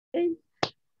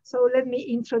So let me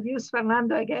introduce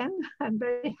Fernando again. I'm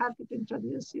very happy to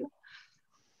introduce you.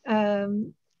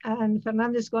 And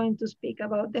Fernando is going to speak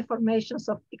about deformations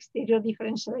of exterior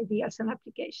differential ideals and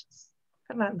applications.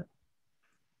 Fernando.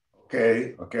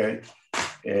 Okay.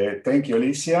 Thank you,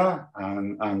 Alicia,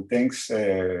 and thanks,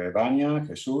 Vania,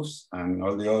 Jesus, and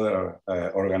all the other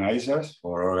organizers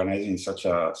for organizing such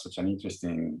an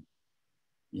interesting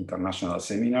international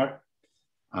seminar.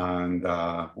 And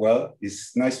well,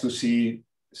 it's nice to see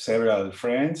several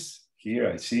friends here.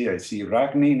 I see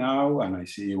Ragni now, and I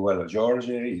see, well, George,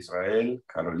 Israel,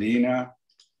 Carolina.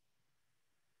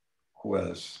 Who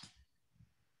else?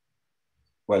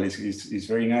 Well, it's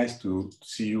very nice to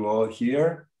see you all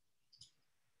here.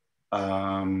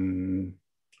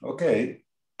 Okay,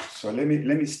 so let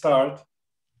me start.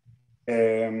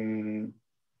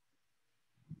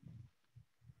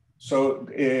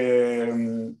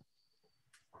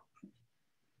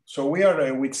 So we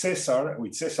are with Cesar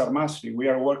Masri, we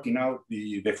are working out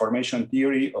the deformation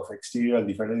theory of exterior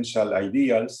differential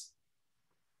ideals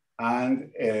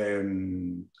and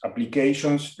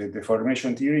applications, the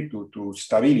deformation theory to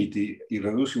stability,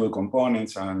 irreducible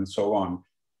components, and so on.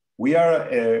 We are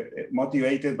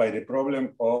motivated by the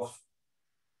problem of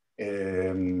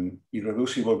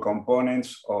irreducible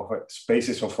components of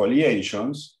spaces of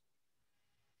foliations.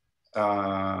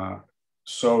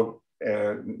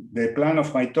 The plan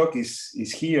of my talk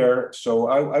is here. So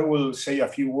I will say a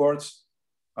few words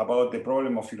about the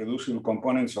problem of irreducible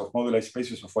components of moduli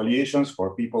spaces of foliations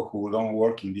for people who don't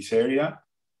work in this area.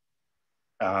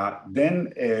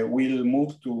 Then we'll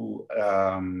move to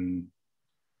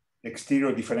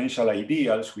exterior differential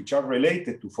ideals, which are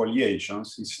related to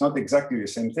foliations. It's not exactly the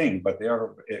same thing, but they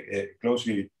are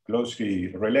closely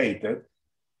related.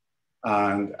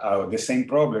 And the same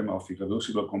problem of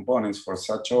irreducible components for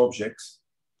such objects.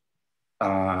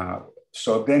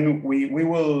 So then we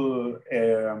will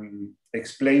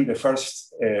explain the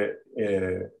first,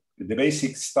 the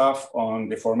basic stuff on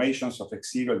the formations of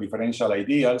exterior differential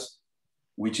ideals,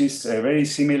 which is very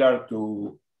similar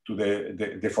to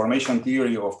the deformation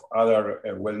theory of other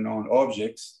well-known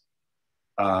objects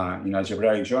in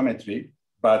algebraic geometry.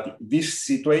 But this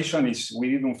situation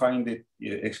we didn't find it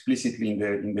explicitly in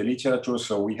the literature,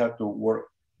 so we had to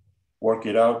work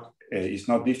it out. It's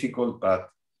not difficult, but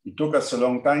it took us a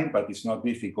long time, but it's not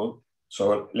difficult.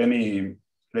 So I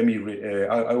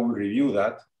will review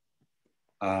that,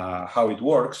 how it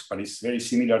works, but it's very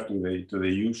similar to the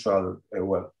usual,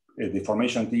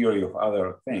 deformation theory of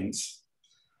other things.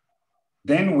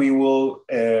 Then we will,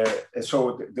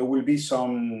 so there will be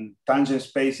some tangent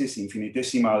spaces,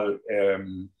 infinitesimal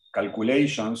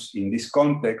calculations in this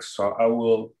context. So I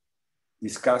will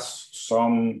discuss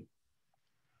some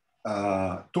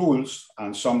tools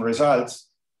and some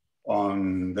results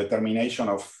on determination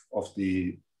of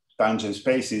the tangent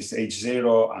spaces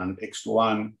H0 and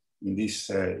X1 in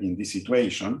this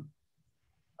situation.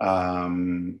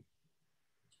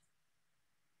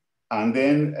 And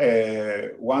then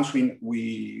once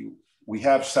we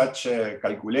have such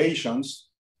calculations,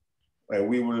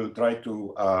 we will try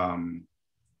to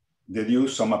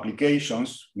deduce some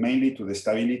applications, mainly to the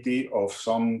stability of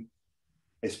some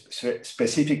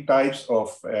specific types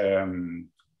of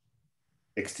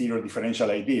exterior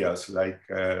differential ideals, like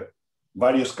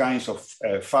various kinds of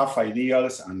FAF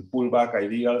ideals and pullback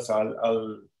ideals.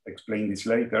 I'll explain this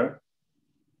later.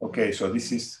 Okay, so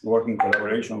this is work in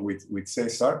collaboration with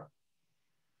Cesar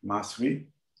Masri.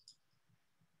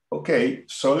 Okay,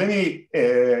 so let me,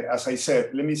 as I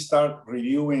said, let me start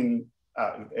reviewing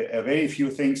a very few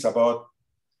things about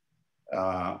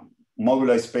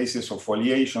moduli spaces of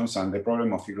foliations and the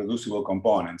problem of irreducible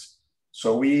components.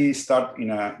 So we start in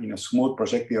a smooth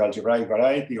projective algebraic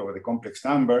variety over the complex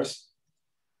numbers,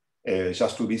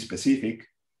 just to be specific.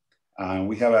 And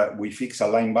we fix a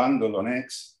line bundle on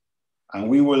X, and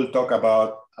we will talk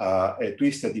about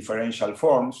twisted differential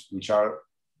forms, which are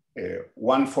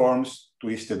one forms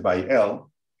twisted by L.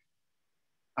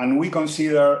 And we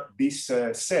consider this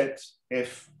set,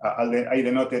 F, I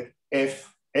denoted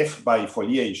F by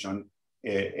foliation,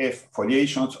 F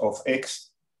foliations of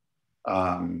X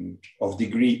of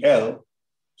degree L.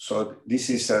 So this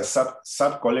is a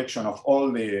sub collection of all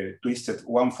the twisted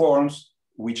one forms,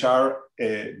 which are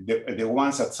the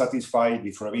ones that satisfy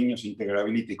the Frobenius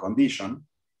integrability condition.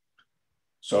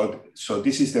 So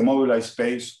this is the moduli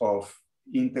space of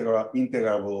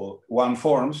integrable one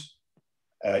forms.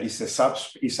 It's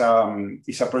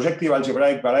a projective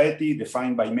algebraic variety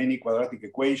defined by many quadratic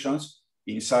equations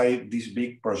inside this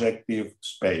big projective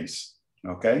space,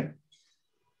 okay?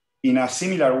 In a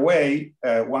similar way,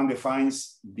 one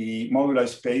defines the moduli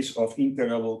space of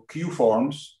integrable Q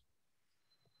forms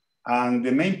And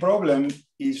the main problem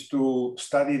is to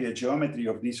study the geometry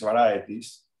of these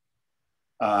varieties.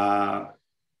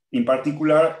 In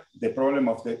particular, the problem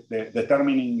of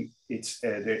determining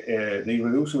the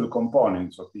irreducible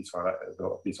components of this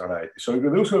variety. So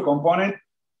irreducible component,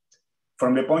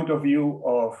 from the point of view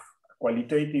of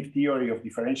qualitative theory of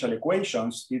differential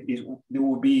equations, there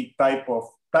will be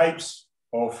types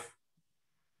of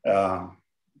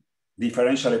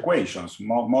differential equations,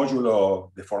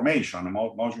 modulo deformation,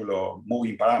 modulo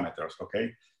moving parameters,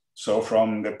 okay? So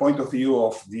from the point of view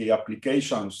of the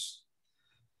applications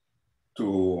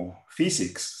to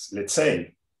physics, let's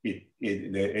say,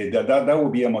 that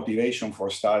would be a motivation for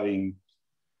studying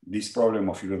this problem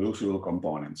of irreducible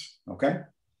components, okay?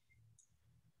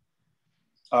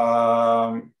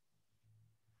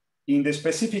 In the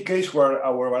specific case where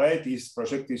our variety is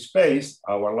projective space,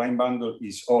 our line bundle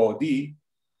is OOD,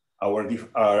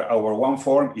 our one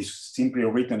form is simply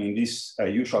written in this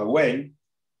usual way,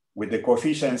 with the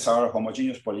coefficients are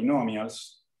homogeneous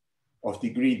polynomials of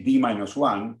degree d minus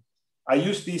 1. I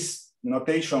use this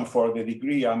notation for the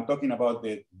degree. I'm talking about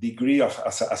the degree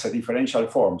as a differential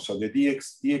form. So the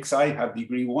dxi have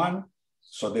degree 1,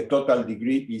 so the total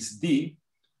degree is d.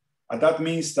 And that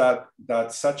means that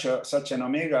such an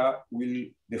omega will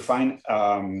define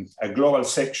a global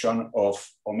section of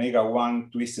omega 1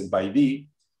 twisted by d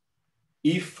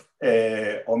if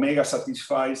omega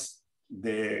satisfies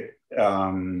the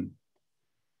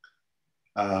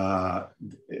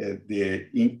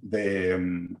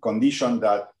condition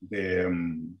that the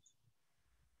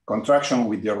contraction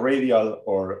with the radial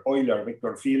or Euler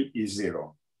vector field is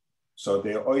 0. So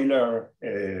the Euler,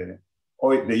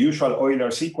 the usual Euler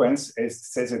sequence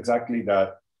says exactly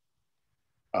that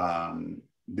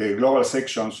the global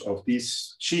sections of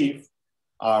this sheaf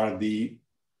are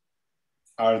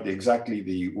exactly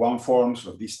the one forms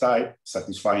of this type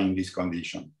satisfying this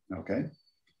condition, okay?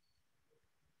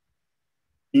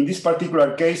 In this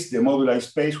particular case, the moduli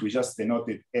space, we just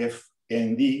denoted F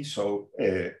and D, so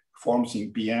forms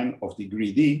in Pn of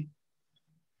degree D.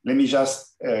 Let me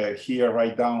just here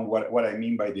write down what I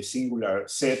mean by the singular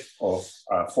set of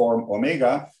form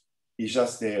omega. Is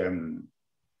just the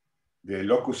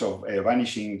locus of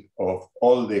vanishing of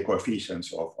all the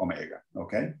coefficients of omega,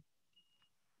 okay?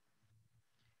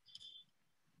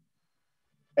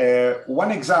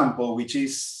 One example, which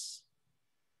is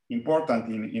important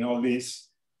in all this,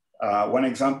 one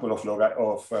example of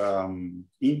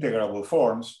integrable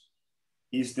forms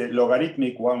is the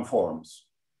logarithmic one forms.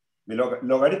 The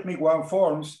logarithmic one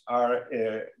forms are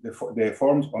the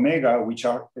forms omega, which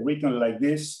are written like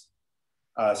this,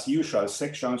 as usual,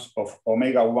 sections of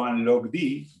omega 1 log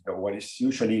d, what is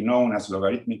usually known as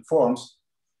logarithmic forms.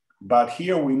 But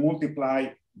here we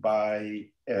multiply by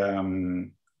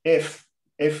f.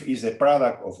 F is the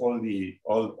product of all the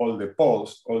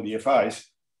poles, all the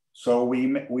FIs. So we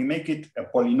make it a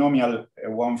polynomial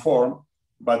one form,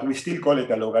 but we still call it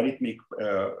a logarithmic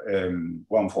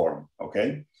one form,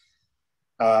 okay?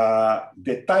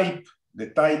 The type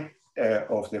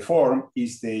of the form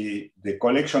is the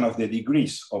collection of the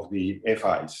degrees of the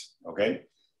FIs, okay?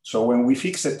 So when we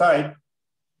fix the type,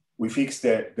 we fix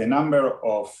the number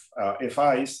of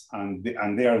FIs and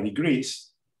their degrees.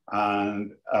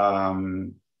 And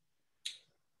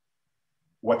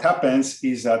what happens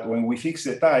is that when we fix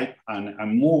the type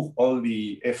and move all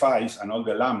the FIs and all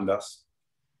the lambdas,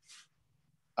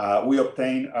 we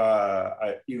obtain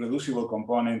an irreducible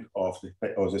component of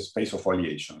the space of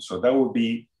foliation. So that would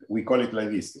be, we call it like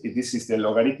this. This is the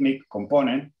logarithmic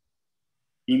component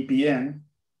in Pn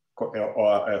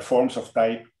or forms of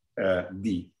type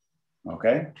D,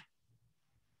 okay?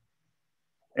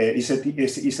 It's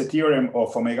a theorem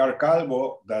of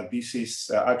Omegar-Calvo that this is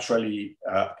actually,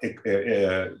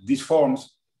 these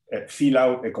forms fill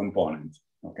out a component,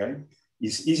 okay?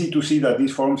 It's easy to see that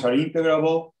these forms are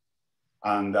integrable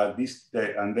and that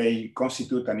they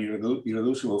constitute an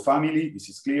irreducible family. This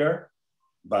is clear,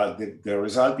 but the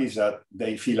result is that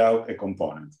they fill out a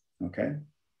component, okay?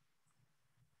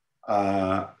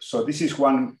 So this is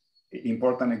one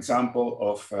important example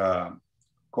of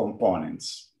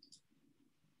components.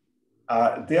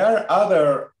 There are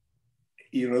other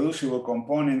irreducible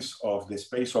components of the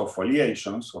space of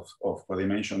foliations of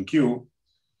codimension Q.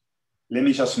 Let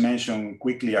me just mention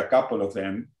quickly a couple of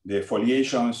them. The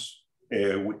foliations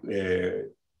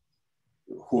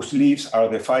whose leaves are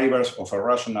the fibers of a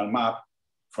rational map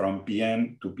from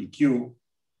Pn to Pq,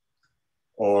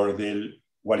 or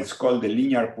what is called the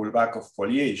linear pullback of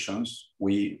foliations.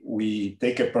 We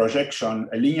take a projection,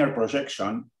 a linear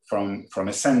projection from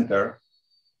a center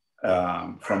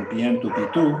from Pn to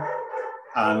P2,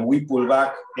 and we pull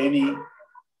back any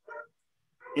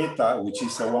eta, which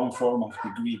is a one form of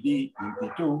degree D in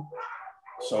T2.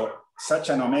 So such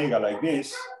an omega like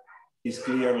this is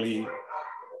clearly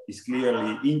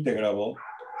integrable.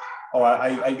 Oh,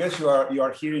 I guess you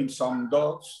are hearing some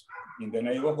dogs in the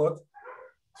neighborhood.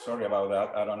 Sorry about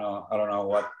that. I don't know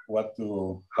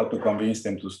how to convince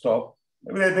them to stop.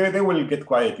 They will get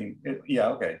quiet. Yeah,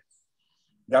 okay.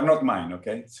 They're not mine,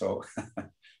 okay? So,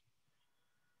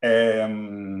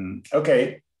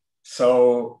 okay.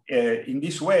 So in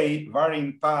this way,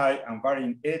 varying pi and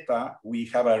varying eta, we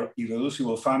have an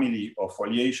irreducible family of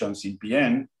foliations in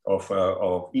Pn, of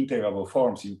integrable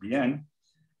forms in Pn.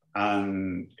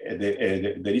 And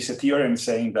there is a theorem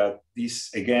saying that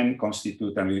this again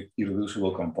constitutes an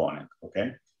irreducible component,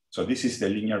 okay? So this is the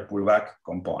linear pullback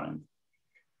component.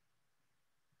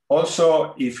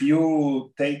 Also, if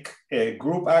you take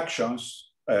group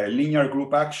actions, linear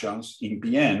group actions in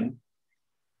Pn,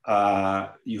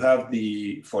 you have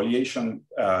the foliation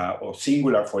or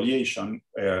singular foliation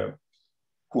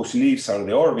whose leaves are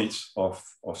the orbits of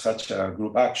such a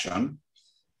group action.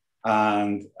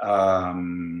 And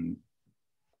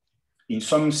in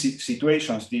some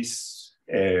situations, this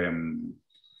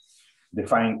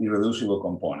define irreducible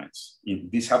components.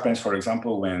 This happens, for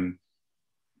example, when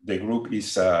the group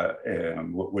is,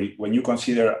 when you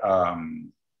consider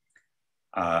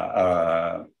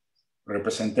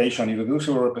representation,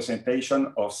 irreducible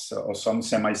representation of some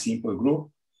semi-simple group,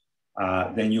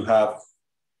 then you have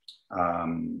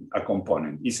a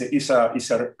component. It's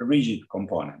a rigid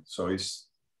component. So it's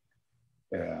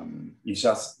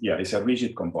just, yeah, it's a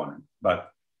rigid component,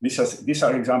 but these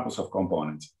are examples of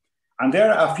components. And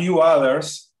there are a few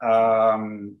others.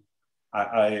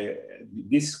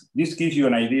 This gives you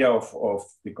an idea of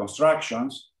the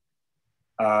constructions.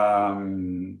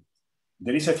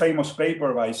 There is a famous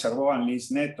paper by Cerveau and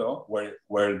Lins Neto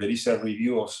where there is a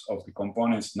review of the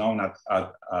components known at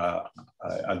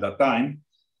that time.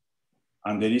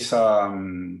 And there is a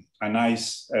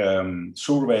nice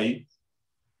survey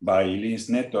by Lins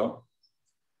Neto,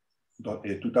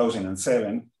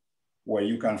 2007, where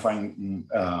you can find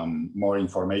more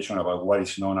information about what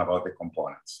is known about the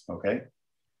components, okay?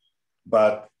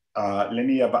 But let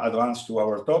me advance to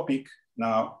our topic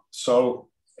now. So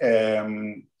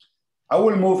I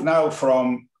will move now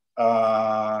from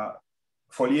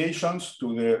foliations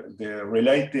to the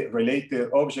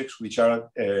related objects, which are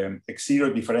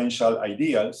exterior differential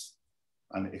ideals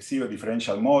and exterior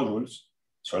differential modules.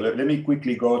 So let me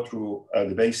quickly go through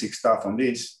the basic stuff on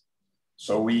this.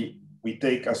 So we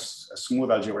take a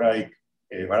smooth algebraic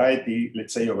variety,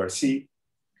 let's say over C,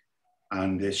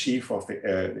 and the sheaf of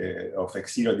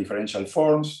exterior differential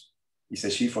forms is a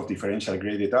sheaf of differential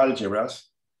graded algebras.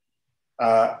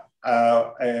 By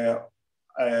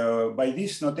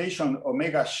this notation,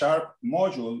 omega sharp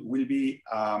module will be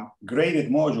a graded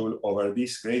module over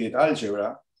this graded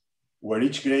algebra, where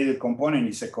each graded component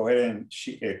is a coherent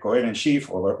sheaf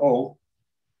over O,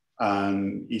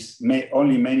 and is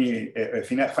finitely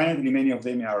many of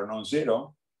them are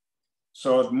non-zero.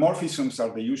 So morphisms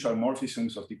are the usual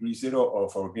morphisms of degree 0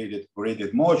 of our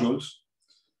graded modules.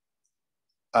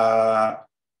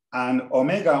 And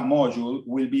omega module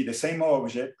will be the same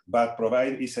object, but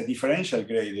provided it's a differential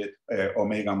graded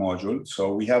omega module.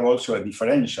 So we have also a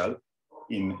differential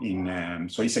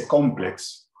so it's a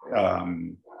complex.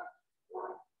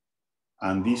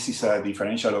 And this is a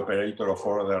differential operator of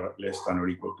order less than or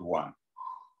equal to 1.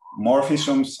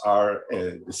 Morphisms are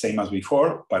the same as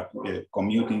before, but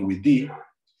commuting with D.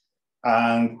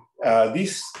 And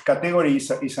this category is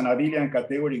an abelian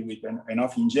category with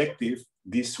enough injective.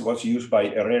 This was used by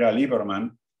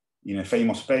Herrera-Lieberman in a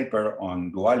famous paper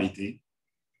on duality.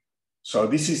 So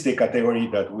this is the category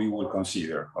that we will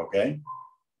consider, okay?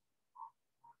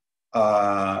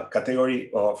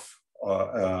 Category of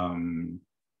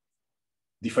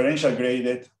differential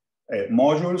graded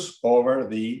modules over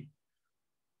the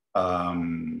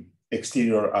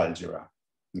exterior algebra,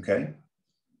 okay?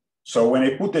 So when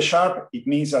I put the sharp, it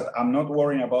means that I'm not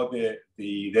worrying about the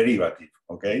derivative,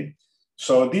 okay?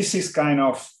 So this is kind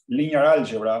of linear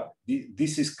algebra.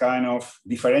 This is kind of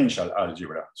differential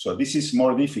algebra. So this is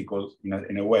more difficult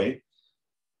in a way.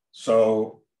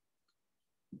 So,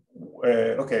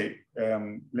 okay,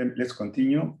 let's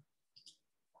continue.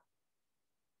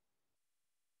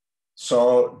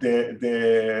 So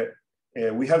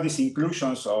we have these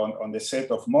inclusions on the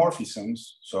set of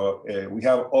morphisms. So we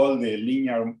have all the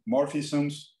linear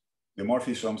morphisms, the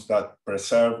morphisms that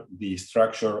preserve the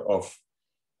structure of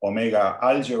omega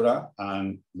algebra,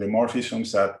 and the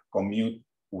morphisms that commute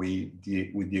with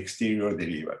the exterior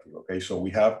derivative. Okay, so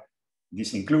we have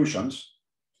these inclusions.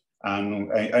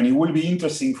 And it will be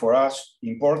interesting for us,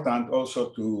 important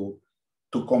also to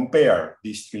compare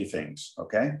these three things,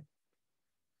 okay?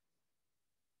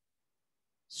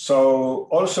 So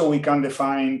also we can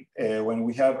define, when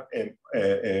we have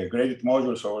graded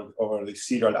modules over the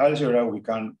serial algebra, we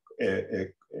can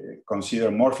consider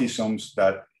morphisms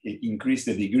that increase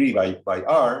the degree by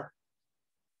R.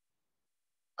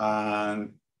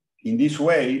 And in this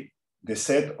way, the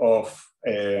set of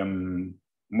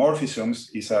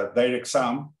morphisms is a direct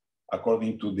sum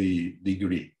according to the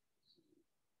degree.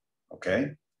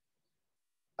 Okay.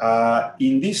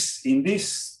 In this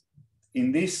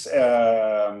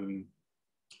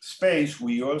space,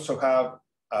 we also have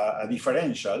a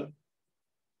differential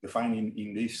defined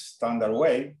in this standard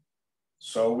way.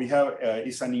 So we have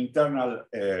it's an internal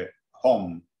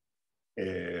home.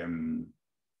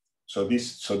 So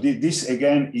this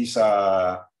again is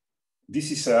an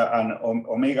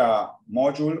omega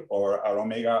module or an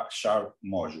omega sharp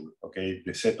module. Okay,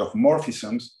 the set of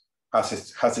morphisms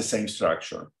has the same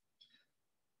structure.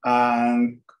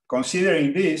 And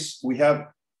considering this, we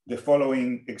have the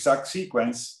following exact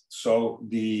sequence. So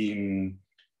this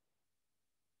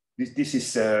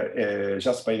is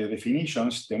just by the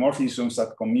definitions. The morphisms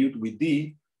that commute with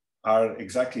D are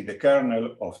exactly the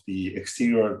kernel of the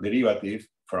exterior derivative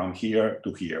from here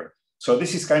to here. So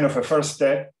this is kind of a first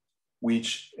step,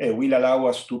 which will allow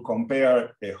us to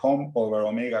compare a home over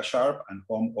omega sharp and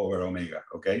home over omega,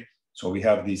 okay? So we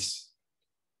have this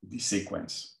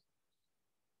sequence.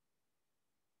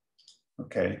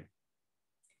 Okay.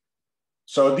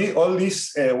 So all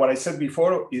this, what I said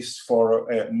before, is for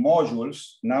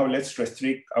modules. Now let's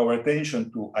restrict our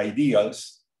attention to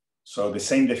ideals. So the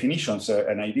same definitions.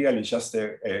 An ideal is just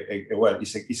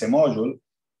it's a module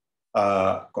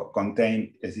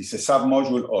it's a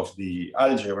submodule of the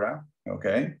algebra.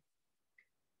 Okay,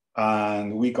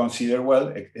 and we consider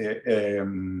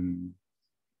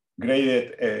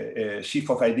graded sheaf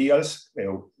of ideals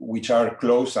which are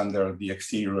closed under the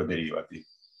exterior derivative.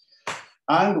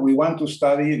 And we want to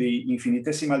study the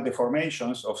infinitesimal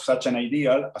deformations of such an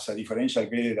ideal as a differential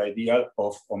graded ideal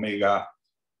of omega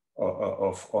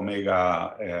of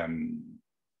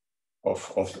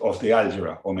the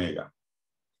algebra omega.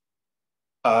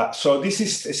 So this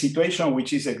is a situation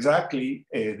which is exactly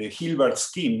the Hilbert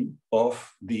scheme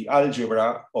of the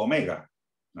algebra omega.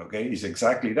 Okay, it's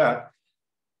exactly that.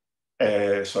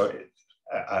 So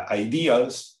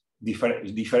ideals,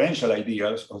 differential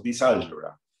ideals of this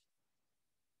algebra.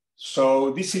 So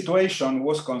this situation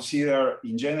was considered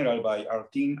in general by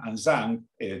Artin and Zhang.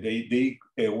 They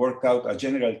worked out a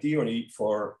general theory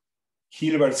for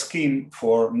Hilbert scheme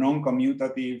for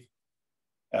non-commutative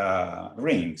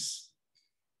rings.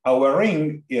 Our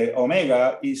ring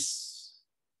omega is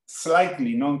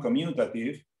slightly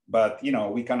non-commutative, but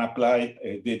we can apply.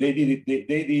 They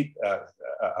did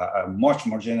a much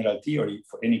more general theory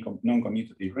for any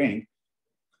non-commutative ring.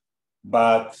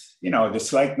 But the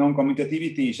slight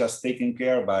non-commutativity is just taken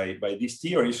care by this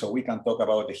theory, so we can talk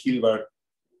about the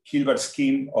Hilbert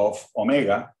scheme of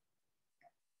omega.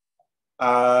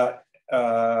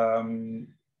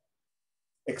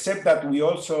 Except that we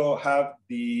also have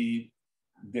the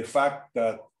fact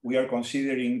that we are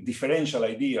considering differential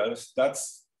ideals.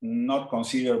 That's not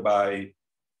considered by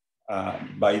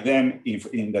them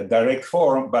in the direct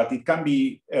form, but it can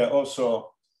be also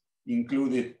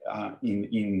included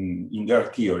in their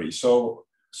theory. So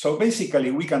basically,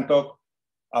 we can talk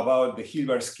about the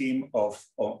Hilbert scheme of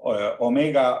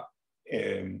omega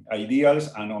ideals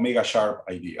and omega sharp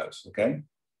ideals. Okay.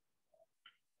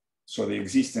 So the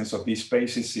existence of these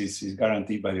spaces is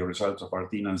guaranteed by the results of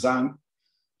Artin and Zhang.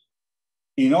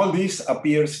 In all this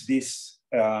appears this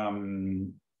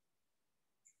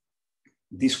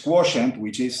quotient,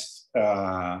 which is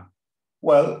an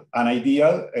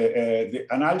ideal,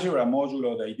 an algebra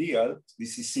modulo the ideal.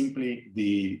 This is simply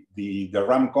the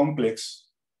RAM complex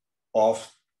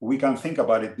of. We can think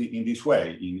about it in this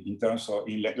way, in terms of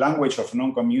in language of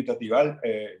non-commutative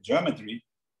geometry.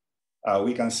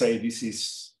 We can say this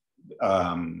is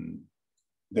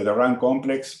the RAM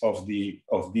complex of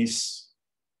this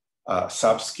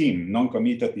sub-scheme,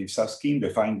 non-commutative sub-scheme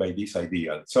defined by this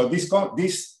ideal. So this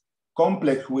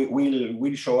complex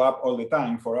will show up all the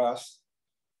time for us.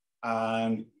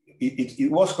 And it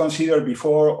was considered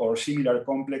before, or similar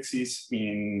complexes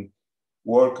in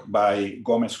work by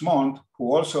Gomez-Mont,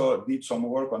 who also did some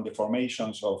work on the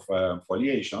formations of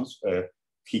foliations.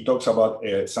 He talks about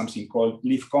something called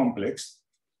leaf complex,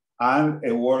 and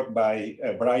a work by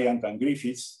Bryant and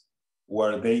Griffiths,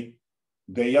 where they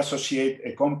associate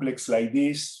a complex like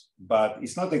this, but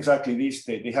it's not exactly this.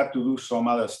 They have to do some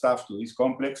other stuff to this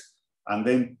complex, and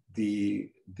then the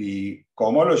the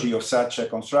cohomology of such a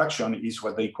construction is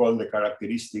what they call the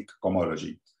characteristic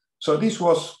cohomology. So this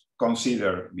was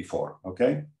considered before,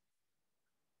 okay?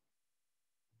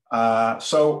 But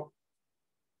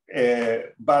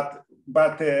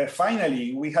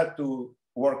finally, we had to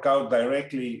work out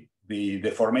directly the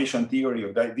deformation theory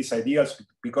of these ideals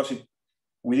because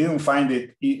we didn't find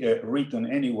it written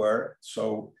anywhere.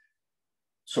 So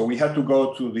we had to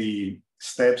go to the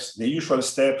steps, the usual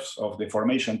steps of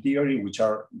deformation theory, which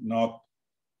are not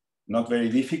very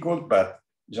difficult, but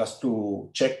just to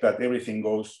check that everything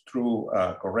goes through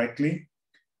correctly.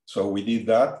 So we did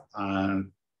that,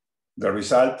 and the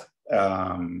result,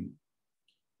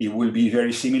 it will be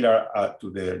very similar to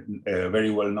the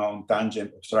very well-known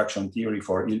tangent obstruction theory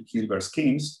for Hilbert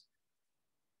schemes,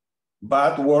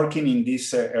 but working in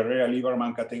this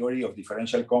Herrera-Lieberman category of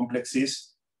differential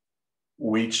complexes,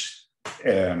 which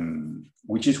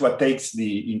is what takes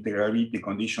the integrability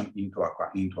condition into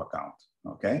account,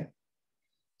 okay?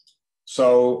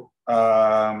 So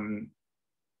let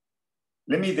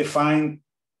me define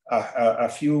a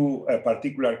few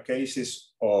particular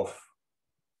cases of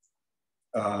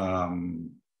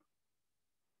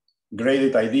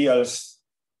graded ideals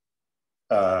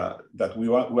that we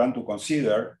want to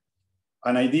consider.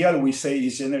 An ideal, we say,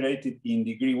 is generated in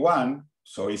degree 1,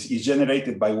 so it's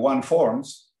generated by 1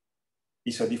 forms.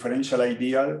 It's a differential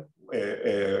ideal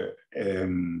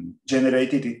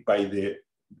generated by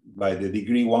the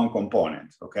degree 1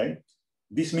 component, okay?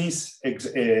 This means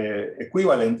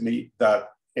equivalently that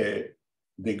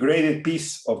the graded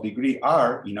piece of degree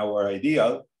R in our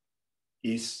ideal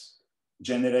is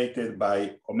generated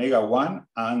by omega 1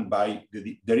 and by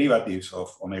the derivatives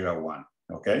of omega 1,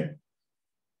 okay?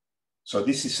 So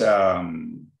this is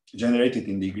generated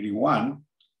in degree 1.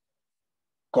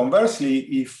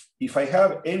 Conversely, if I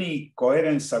have any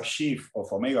coherent subsheaf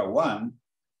of omega 1,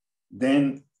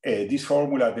 then this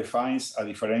formula defines a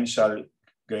differential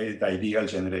graded ideal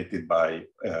generated by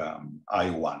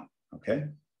I1, okay?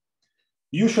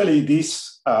 Usually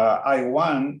this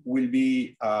I1 will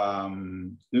be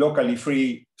locally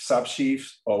free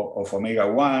subsheaf of omega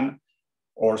 1,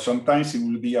 or sometimes it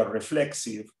will be a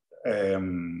reflexive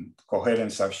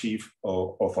coherent subsheaf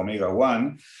of omega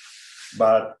 1.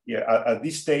 But yeah, at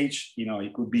this stage,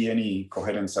 it could be any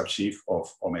coherent subsheaf of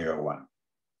omega 1.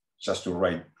 Just to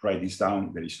write this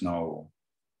down, there is no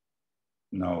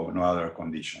other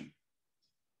condition.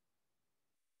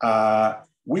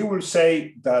 We will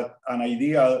say that an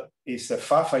ideal is a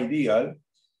Pfaff ideal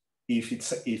if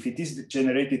it is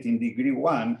generated in degree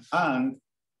 1 and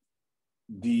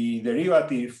the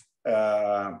derivative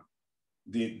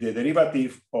the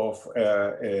derivative of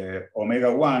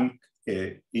omega 1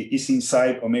 is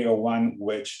inside omega 1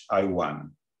 wedge I1.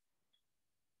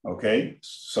 Okay,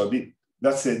 so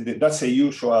that's a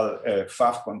usual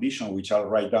Pfaff condition, which I'll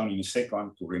write down in a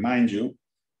second to remind you.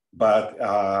 But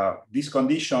this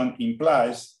condition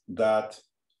implies that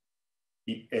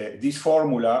this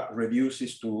formula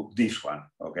reduces to this one,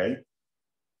 okay?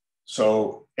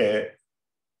 So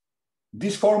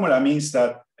this formula means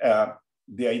that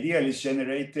the ideal is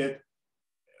generated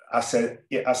as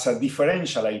a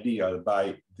differential ideal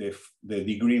by the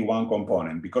degree 1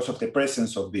 component because of the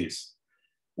presence of this.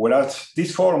 Whereas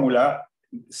this formula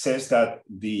says that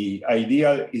the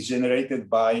ideal is generated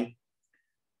by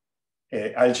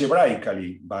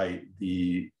algebraically by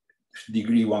the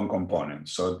degree 1 component.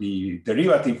 So the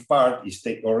derivative part is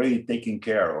already taken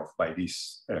care of by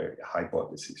this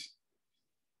hypothesis.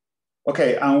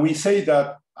 Okay, and we say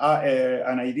that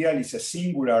an ideal is a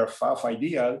singular Pfaff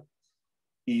ideal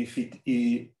if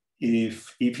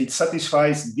it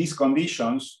satisfies these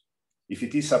conditions, if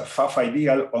it is a Pfaff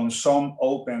ideal on some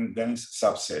open dense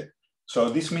subset. So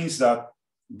this means that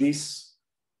this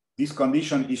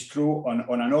condition is true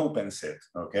on an open set,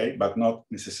 okay, but not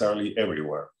necessarily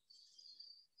everywhere.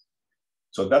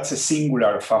 So that's a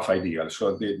singular Pfaff ideal.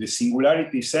 So the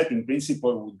singularity set in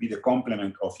principle would be the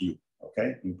complement of U,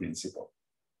 okay, in principle.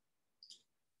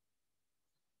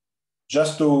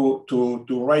 Just to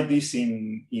write this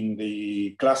in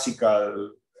the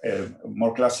classical,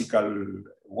 more classical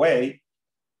way,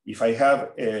 if I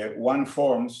have 1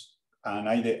 forms and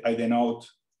I denote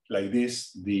like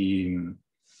this, the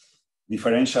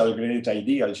differential graded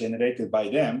ideal generated by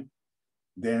them,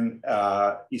 then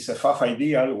it's a Pfaff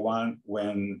ideal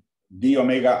when d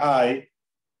omega I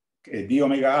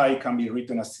can be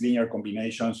written as linear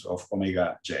combinations of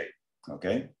omega j,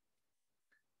 okay?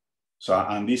 So,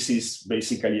 and this is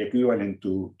basically equivalent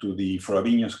to the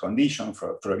Frobenius condition,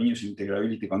 Frobenius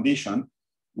integrability condition,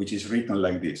 which is written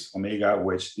like this: omega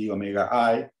wedge d omega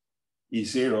I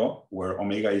is 0, where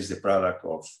omega is the product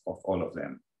of all of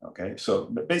them, Okay, so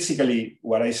basically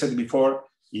what I said before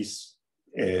is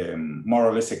more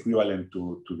or less equivalent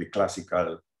to the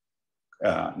classical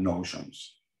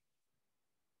notions.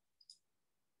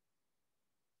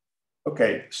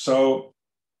 Okay, so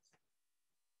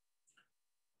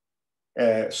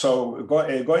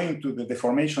going to the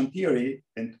deformation theory,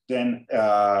 and then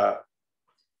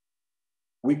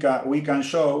we can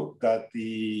show that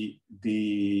the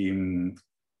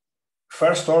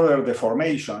first order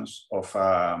deformations of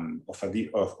a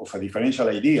differential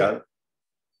ideal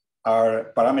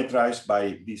are parameterized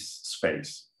by this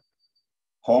space,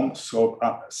 Hom sub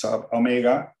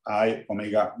omega I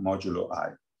omega modulo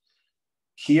I.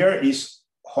 Here is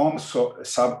Hom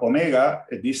sub omega.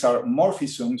 These are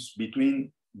morphisms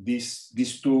between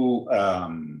these two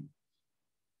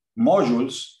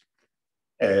modules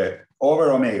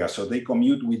over omega, so they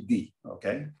commute with D.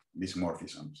 Okay, these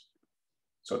morphisms.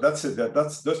 So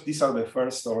these are the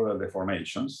first order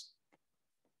deformations.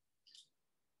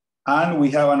 And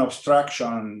we have an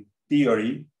obstruction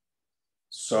theory.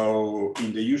 So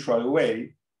in the usual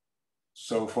way,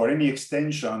 so for any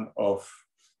extension of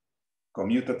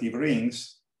commutative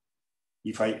rings,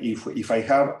 if I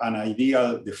have an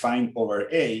ideal defined over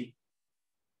A,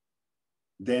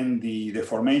 then the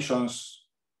deformations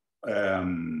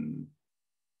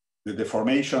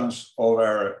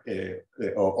over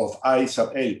of I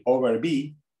sub A over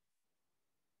B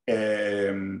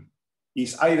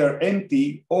is either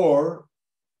empty, or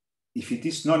if it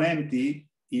is non-empty,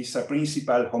 is a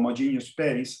principal homogeneous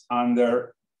space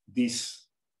under this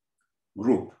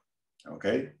group.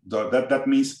 Okay, that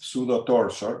means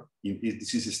pseudo-torsor.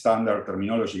 This is a standard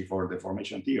terminology for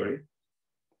deformation theory.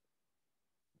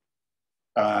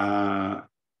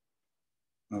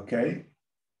 Okay.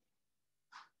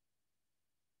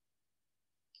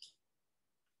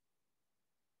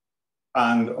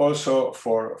 And also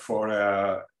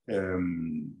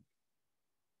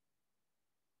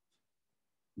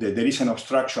there is an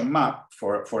obstruction map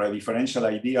for a differential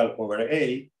ideal over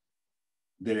A.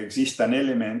 There exists an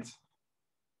element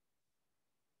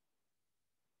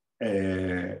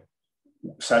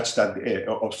such that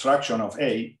obstruction of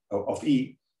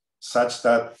E such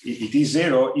that it is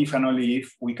zero if and only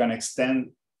if we can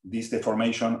extend this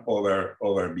deformation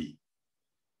over B.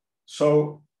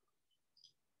 So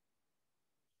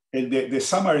the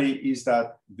summary is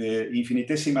that the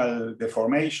infinitesimal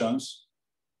deformations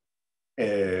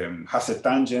has a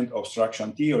tangent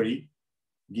obstruction theory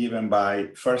given by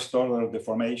first order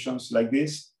deformations like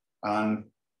this and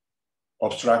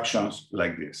obstructions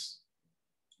like this.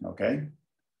 Okay,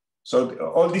 so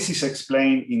all this is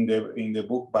explained in the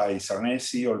book by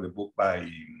Sarnesi or the book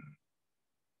by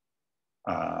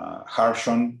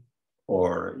Harshon,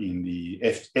 or in the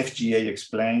FGA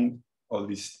explained. All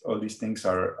these things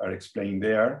are explained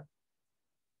there,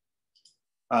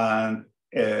 and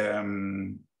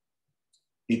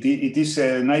it is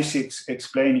nicely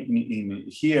explained in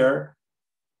here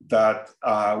that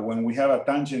when we have a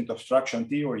tangent obstruction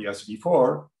theory as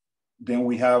before, then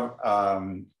we have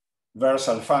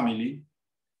versal family,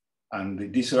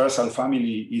 and this versal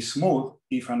family is smooth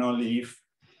if and only if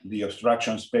the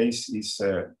obstruction space is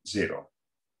zero.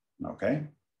 Okay.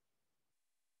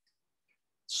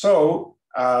 So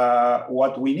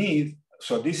what we need,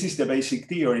 so this is the basic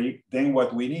theory. Then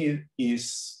what we need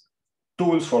is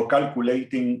tools for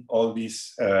calculating all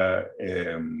these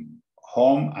Hom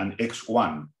and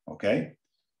X1, okay,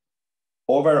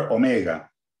 over omega.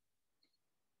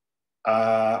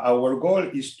 Our goal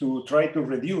is to try to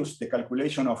reduce the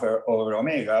calculation over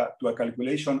omega to a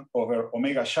calculation over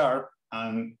omega sharp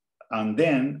and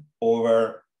then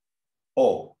over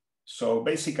O. So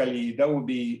basically that would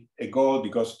be a goal,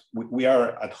 because we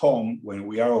are at home when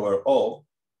we are over O,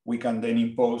 we can then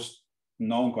impose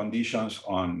known conditions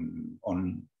on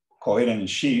coherent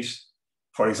sheaves.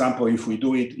 For example, if we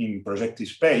do it in projective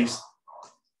space,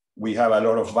 we have a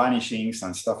lot of vanishings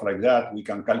and stuff like that. We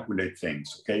can calculate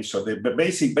things. Okay, so the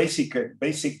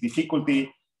basic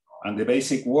difficulty and the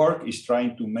basic work is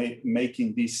trying to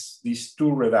making these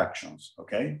two reductions.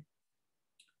 Okay,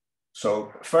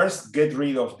 so first get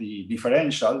rid of the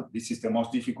differential. This is the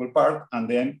most difficult part, and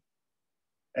then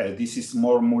this is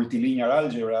more multilinear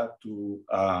algebra to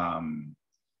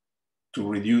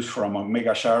reduce from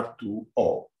omega sharp to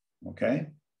O. Okay.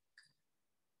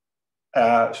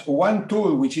 One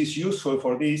tool which is useful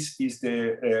for this is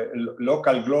the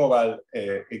local global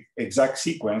exact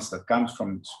sequence that comes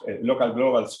from local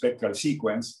global spectral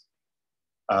sequence.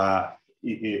 I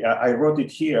wrote it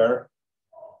here.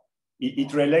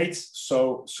 It relates,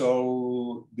 so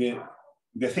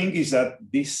the thing is that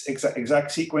this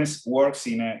exact sequence works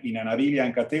in an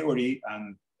abelian category,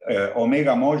 and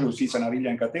omega modules is an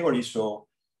abelian category, so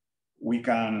we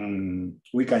can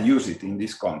use it in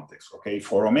this context, okay?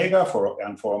 For omega,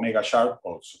 and for omega sharp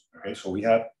also, okay? So we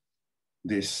have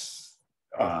this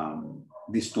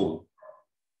tool,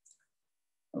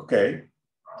 okay?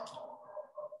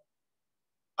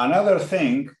 Another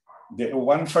thing, the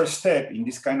one first step in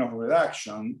this kind of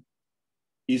reduction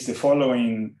is the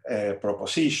following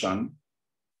proposition.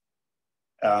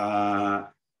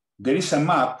 There is a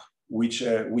map which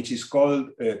is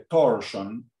called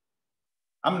torsion.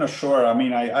 I'm not sure. I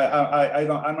mean,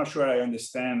 I'm not sure I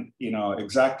understand,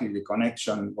 exactly the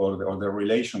connection or the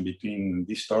relation between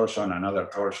this torsion and other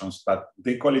torsions, but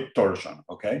they call it torsion.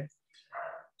 Okay.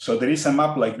 So there is a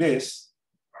map like this,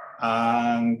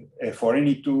 and for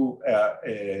any two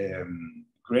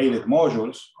graded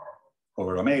modules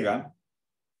over omega.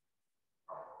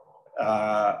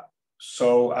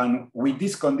 And with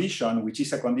this condition, which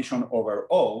is a condition over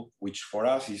O, which for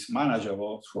us is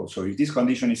manageable, so if this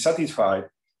condition is satisfied,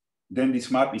 then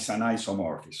this map is an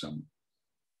isomorphism.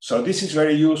 So this is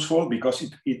very useful because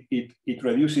it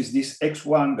reduces this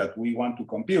X1 that we want to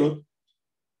compute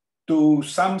to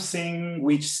something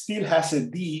which still has a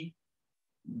D,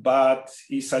 but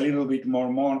is a little bit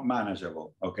more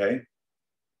manageable, okay?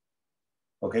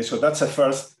 Okay, so that's a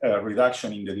first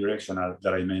reduction in the direction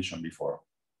that I mentioned before.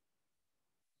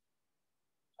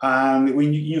 And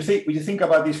when you think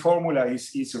about this formula,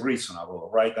 is reasonable,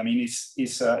 right? I mean, this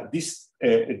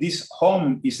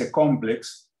home is a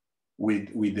complex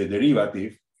with the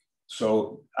derivative.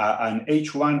 So an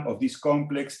H1 of this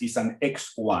complex is an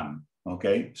X1,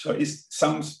 okay? So it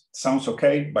sounds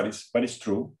okay, but it's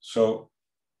true. So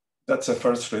that's a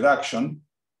first reduction.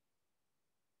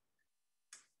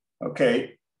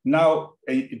 Okay, now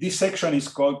this section is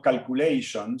called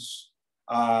calculations.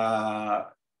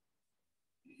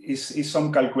 Is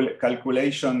some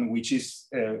calculation which is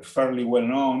fairly well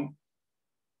known,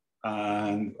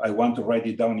 and I want to write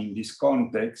it down in this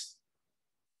context.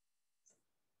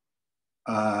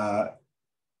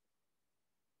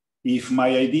 If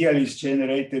my ideal is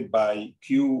generated by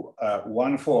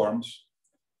Q1 forms,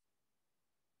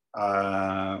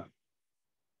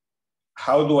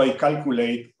 how do I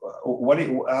calculate,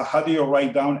 how do you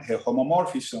write down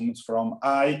homomorphisms from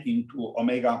I into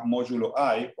omega modulo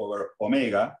I over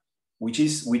omega, which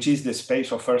is the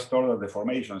space of first order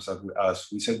deformations, as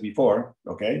we said before,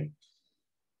 okay?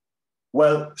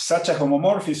 Well, such a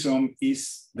homomorphism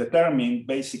is determined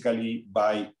basically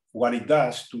by what it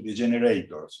does to the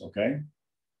generators, okay?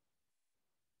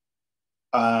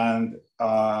 And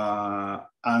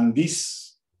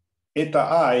this eta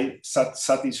I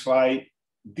satisfy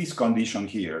this condition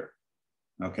here,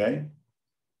 okay?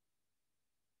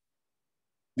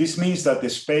 This means that the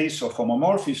space of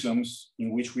homomorphisms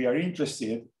in which we are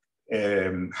interested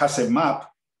has a map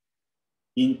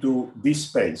into this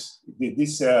space.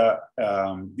 These are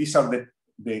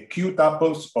the Q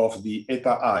tuples of the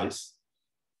eta I's,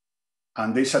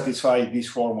 and they satisfy this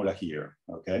formula here,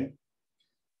 okay?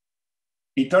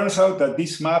 It turns out that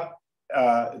this map,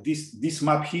 this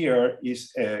map here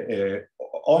is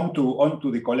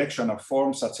onto the collection of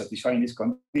forms that satisfy this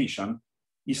condition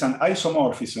is an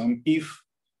isomorphism if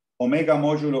omega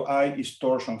modulo I is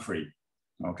torsion free,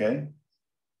 okay?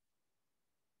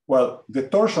 Well, the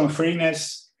torsion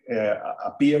freeness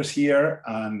appears here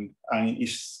and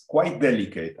is quite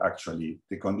delicate, actually,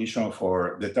 the condition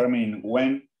for determining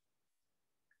when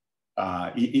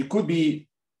it could be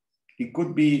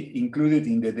included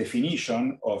in the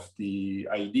definition of the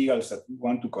ideals that you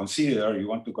want to consider. You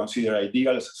want to consider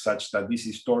ideals such that this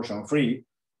is torsion free,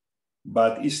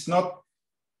 but it's not,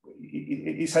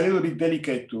 it's a little bit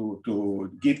delicate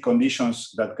to give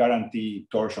conditions that guarantee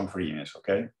torsion freeness,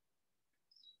 okay?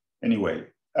 Anyway,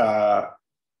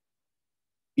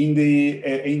 in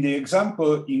the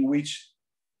example in which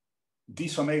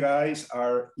these omega i's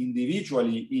are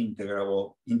individually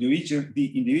integrable,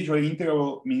 individually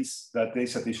integrable means that they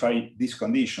satisfy this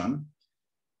condition,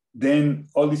 then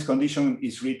all this condition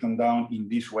is written down in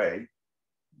this way,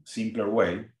 simpler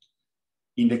way.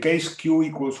 In the case Q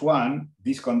equals 1,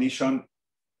 this condition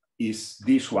is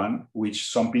this one, which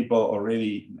some people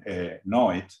already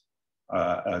know it.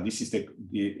 This is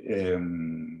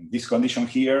this condition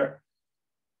here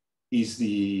is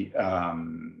the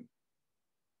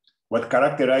what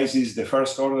characterizes the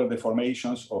first order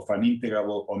deformations of an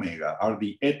integrable omega, are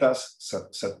the etas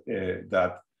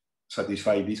that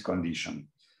satisfy this condition.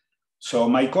 So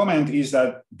my comment is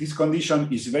that this condition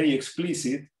is very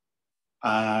explicit,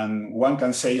 and one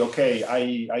can say, okay,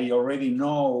 I already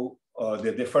know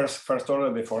the first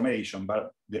order deformation,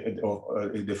 but the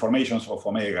deformations of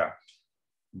omega.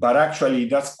 But actually,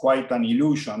 that's quite an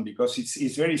illusion because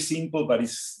it's very simple, but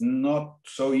it's not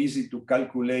so easy to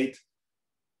calculate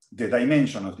the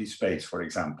dimension of this space, for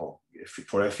example.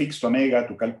 For a fixed omega,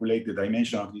 to calculate the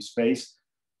dimension of this space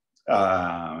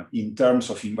in terms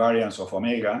of invariance of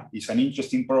omega is an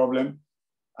interesting problem,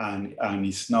 and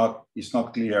it's not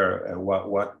clear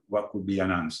what could be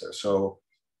an answer. So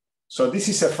this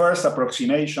is a first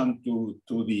approximation to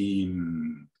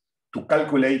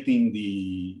calculating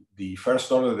the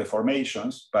first order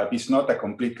deformations, but it's not a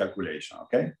complete calculation,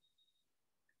 okay?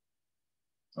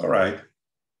 All right.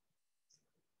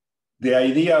 The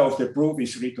idea of the proof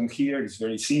is written here. It's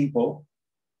very simple.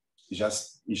 It's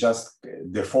just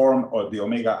the form of the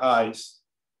omega i's,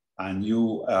 and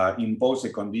you impose the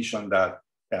condition that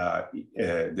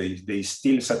they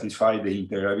still satisfy the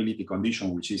integrability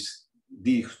condition, which is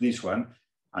this one,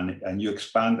 and you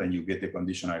expand and you get the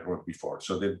condition I wrote before.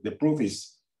 So the proof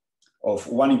is of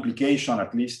one implication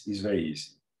at least is very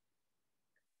easy.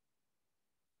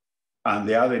 And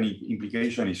the other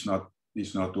implication is not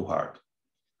too hard.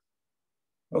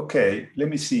 Okay, let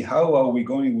me see, how are we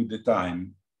going with the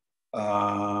time?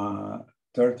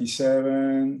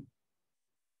 37.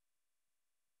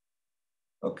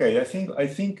 Okay, I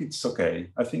think it's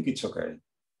okay. I think it's okay.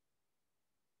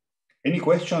 Any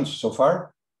questions so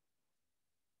far?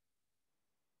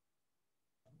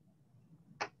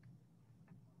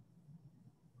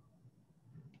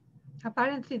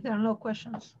 Apparently, there are no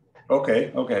questions.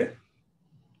 Okay, okay.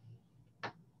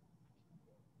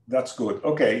 That's good.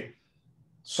 Okay.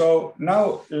 So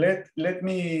now let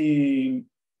me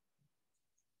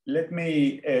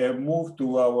move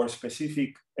to our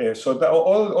specific. So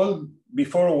all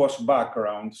before was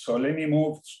background. So let me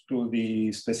move to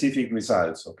the specific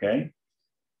results. Okay.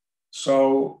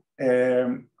 So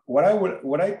what I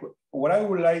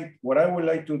would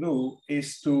like to do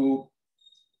is to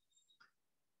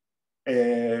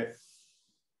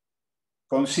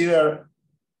consider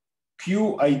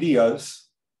Q ideals,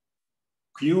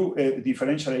 Q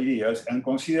differential ideals, and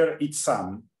consider its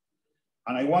sum.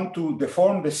 And I want to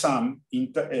deform the sum.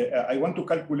 I want to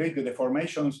calculate the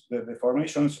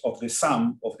deformations of the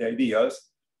sum of the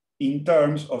ideals in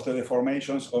terms of the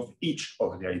deformations of each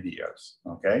of the ideals.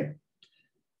 Okay.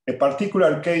 A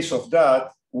particular case of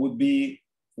that would be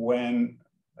when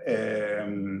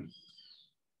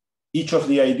each of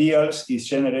the ideals is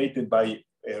generated by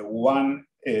one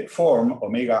form,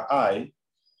 omega I,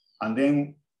 and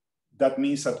then that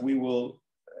means that we will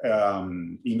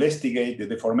investigate the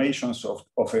deformations of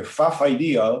a Pfaff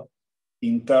ideal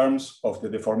in terms of the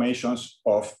deformations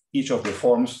of each of the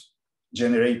forms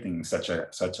generating such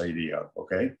ideal,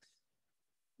 okay?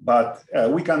 But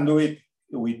we can do it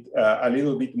with a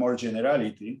little bit more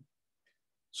generality.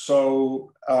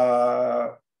 So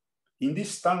in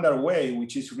this standard way,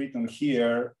 which is written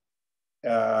here,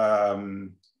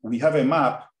 we have a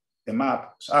map.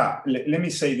 Let me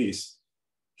say this.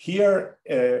 Here,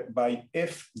 by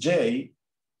Fj,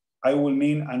 I will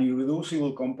mean an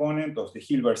irreducible component of the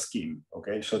Hilbert scheme,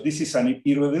 okay? So this is an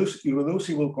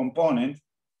irreducible component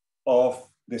of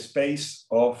the space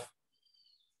of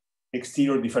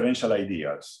exterior differential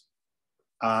ideals.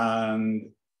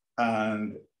 And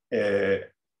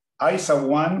I sub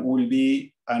 1 will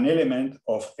be an element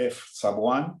of F sub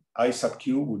 1, I sub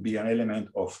q will be an element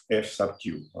of F sub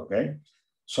q, okay?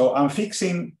 So I'm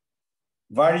fixing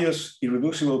various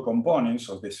irreducible components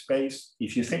of the space.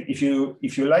 If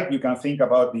you like, you can think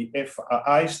about the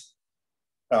Fi's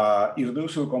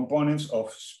irreducible components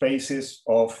of spaces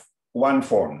of one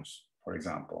forms, for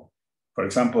example. For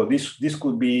example, this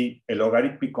could be a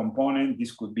logarithmic component,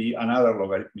 this could be another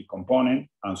logarithmic component,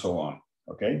 and so on,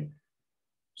 okay?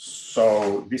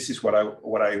 So this is what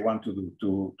I want to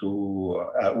do.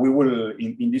 We will,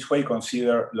 in this way,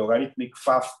 consider logarithmic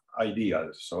Pfaff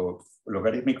ideals. So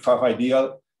logarithmic Pfaff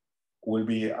ideal will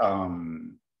be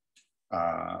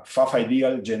Pfaff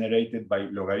ideal generated by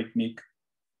logarithmic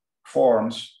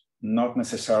forms, not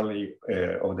necessarily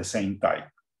of the same type,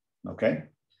 okay?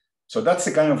 So that's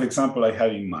the kind of example I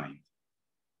have in mind.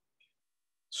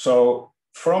 So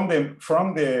from the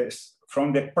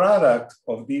product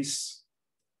of these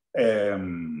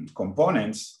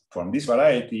components from this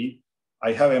variety,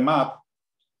 I have a map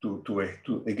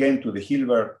again to the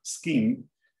Hilbert scheme,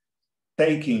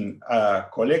 taking a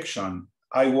collection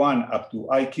I1 up to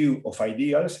IQ of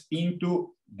ideals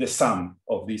into the sum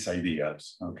of these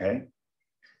ideals, okay?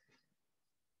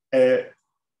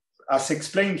 As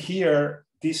explained here,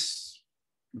 this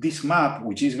map,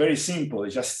 which is very simple,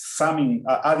 it's just summing,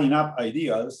 adding up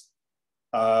ideals,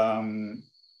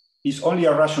 is only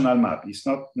a rational map. It's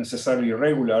not necessarily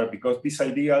regular because these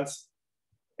ideals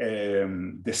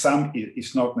the sum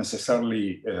is not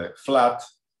necessarily flat,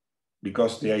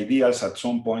 because the ideals at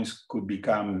some points could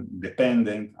become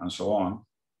dependent and so on.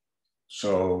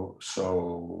 So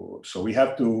we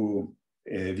have to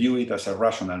view it as a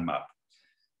rational map.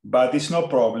 But it's no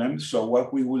problem. So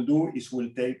what we will do is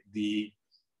we'll take the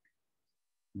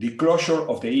closure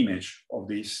of the image of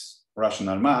this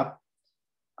rational map,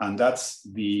 and that's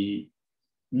the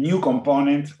new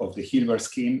component of the Hilbert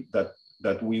scheme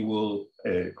that we will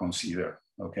consider.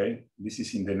 Okay, this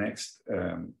is in the next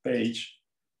page.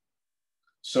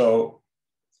 So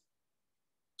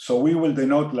we will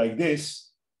denote like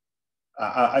this.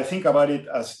 I think about it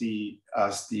as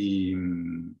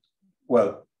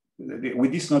well,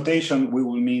 with this notation, we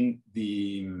will mean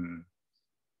the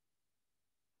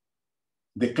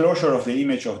closure of the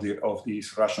image of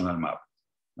this rational map.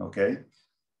 Okay,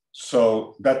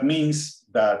 so that means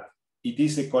that it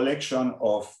is a collection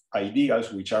of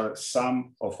ideals, which are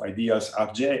sum of ideals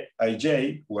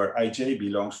ij, where ij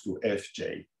belongs to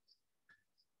fj.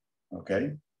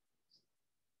 Okay.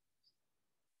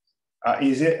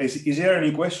 Is there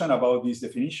any question about this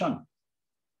definition?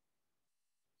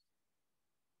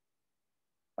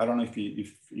 I don't know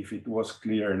if it was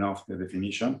clear enough, the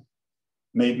definition.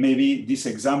 Maybe this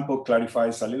example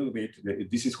clarifies a little bit.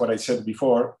 This is what I said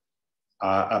before.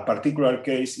 A particular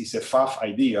case is a Pfaff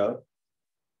ideal.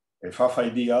 A Pfaff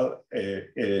ideal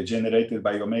generated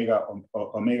by omega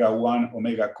 1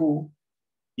 omega q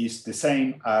is the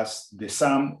same as the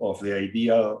sum of the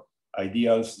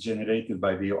ideals generated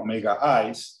by the omega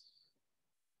i's.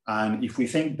 And if we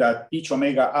think that each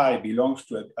omega i belongs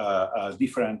to a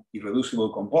different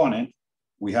irreducible component,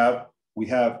 we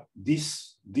have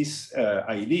this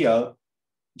ideal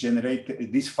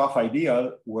generated, this Pfaff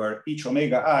ideal, where each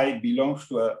omega I belongs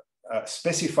to a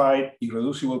specified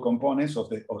irreducible components of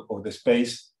the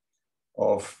space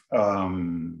of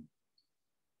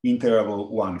integrable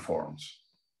one forms.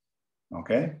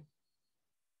 Okay.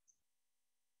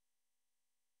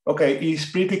 Okay, it's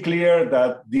pretty clear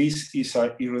that this is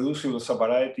an irreducible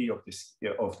subvariety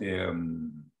of the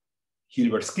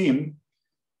Hilbert scheme,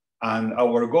 and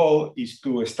our goal is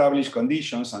to establish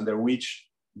conditions under which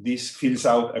this fills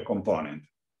out a component,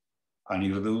 an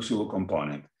irreducible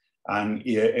component, and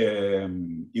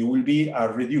it will be a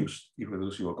reduced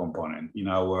irreducible component in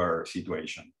our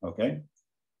situation. Okay.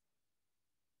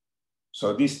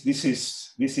 So this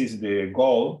is the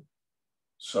goal.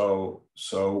 So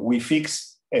we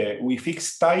fix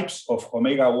types of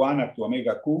omega 1 up to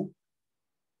omega q.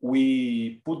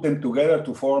 We put them together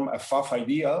to form a Pfaff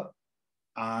ideal,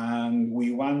 and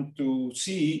we want to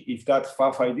see if that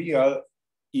Pfaff ideal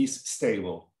is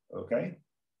stable. Okay.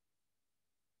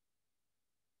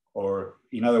 Or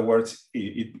in other words,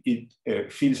 it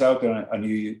fills out an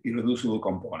irreducible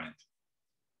component.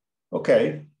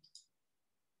 Okay.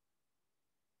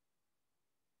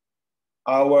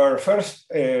 Our first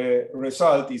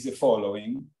result is the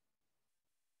following.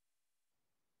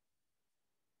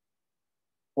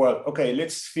 Well, okay,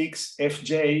 let's fix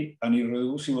fj, an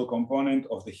irreducible component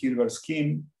of the Hilbert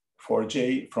scheme for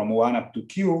j from 1 up to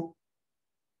q.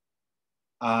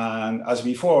 And as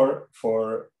before,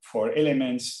 for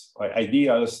elements or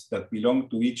ideals that belong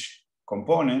to each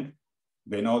component,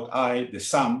 denote I the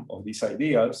sum of these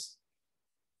ideals.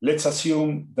 Let's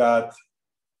assume that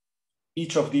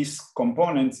each of these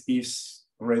components is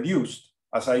reduced.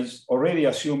 As I already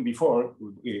assumed before,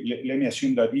 let me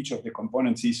assume that each of the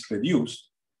components is reduced,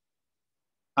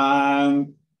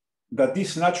 and that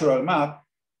this natural map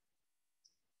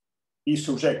is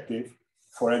surjective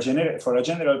for a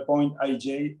general point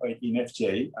ij in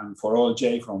fj, and for all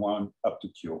j from 1 up to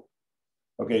q.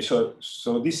 Okay, so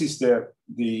this is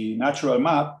the natural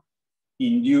map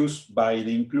induced by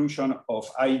the inclusion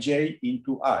of ij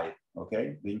into I.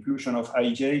 Okay, the inclusion of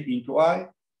ij into I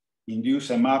induce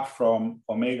a map from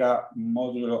omega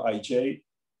modulo ij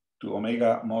to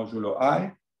omega modulo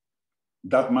I.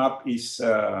 That map is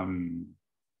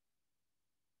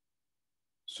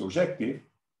surjective.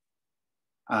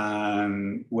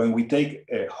 And when we take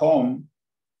a home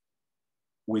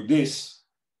with this,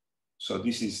 so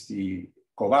this is the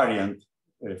covariant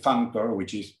functor,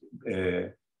 which is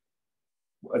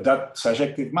that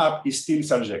surjective map is still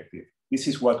surjective. This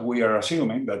is what we are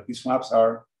assuming, that these maps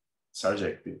are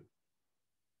surjective.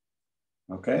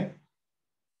 Okay.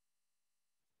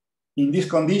 In these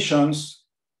conditions,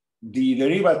 the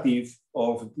derivative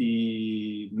of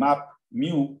the map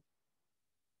mu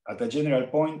at a general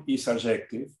point is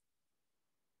surjective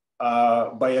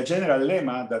by a general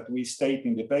lemma that we state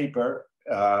in the paper,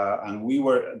 and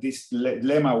this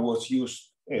lemma was used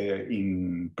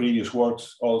in previous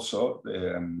works also.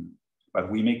 but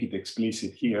we make it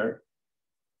explicit here,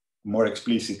 more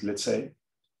explicit, let's say.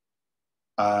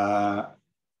 By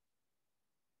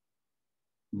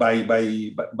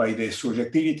the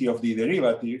surjectivity of the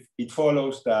derivative, it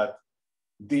follows that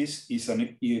this is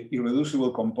an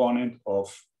irreducible component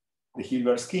of the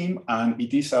Hilbert scheme, and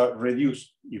it is a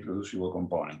reduced irreducible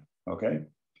component, okay?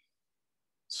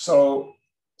 So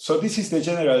this is the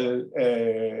general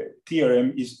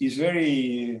theorem.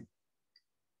 The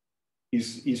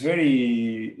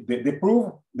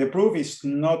proof is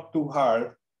not too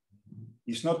hard.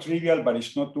 It's not trivial, but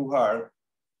it's not too hard.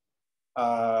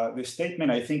 The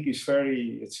statement, I think, is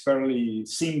fairly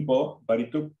simple, but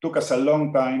it took us a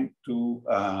long time to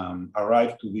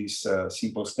arrive to this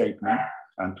simple statement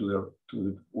and to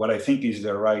what I think is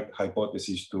the right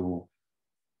hypothesis to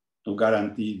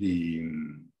guarantee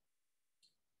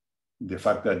the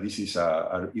fact that this is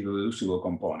an irreducible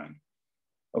component.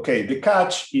 Okay, the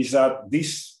catch is that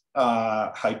this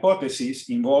hypothesis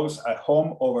involves a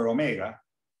Hom over omega,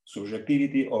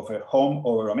 surjectivity of a Hom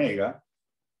over omega.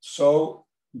 So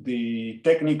the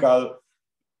technical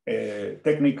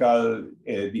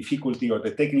difficulty or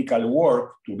the technical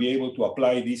work to be able to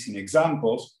apply this in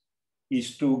examples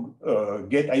is to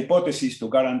get hypotheses to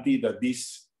guarantee that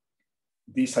this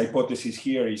hypothesis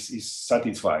here is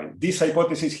satisfied. This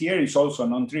hypothesis here is also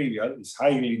non-trivial, it's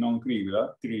highly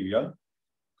non-trivial,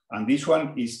 and this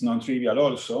one is non-trivial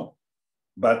also,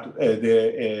 but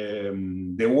the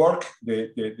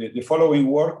following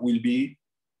work will be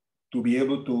to be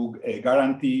able to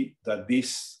guarantee that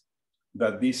this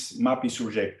map is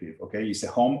surjective, okay? It's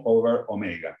a Hom over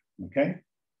omega, okay?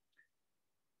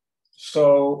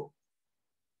 So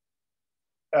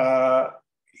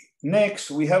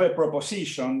next, we have a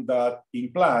proposition that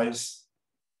implies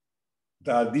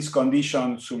that this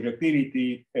condition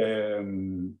surjectivity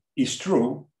is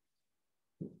true.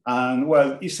 And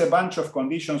well, it's a bunch of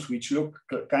conditions which look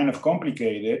kind of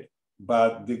complicated,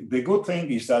 but the good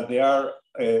thing is that there are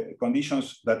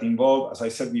conditions that involve, as I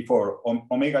said before,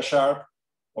 omega sharp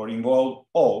or involve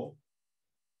O.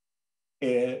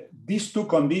 These two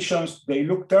conditions, they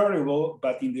look terrible,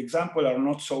 but in the example are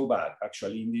not so bad.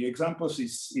 Actually, in the examples,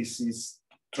 it's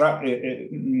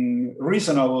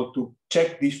reasonable to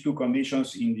check these two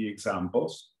conditions in the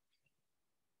examples.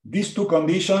 These two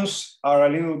conditions are a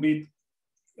little bit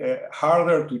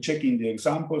harder to check in the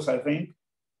examples, I think,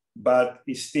 but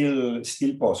it's still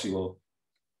possible.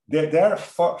 There are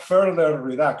further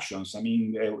reductions. I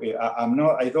mean,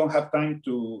 I don't have time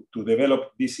to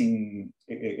develop this in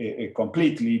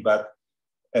completely, but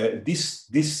these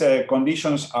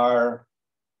conditions are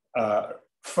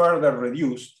further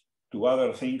reduced to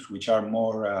other things which are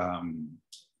more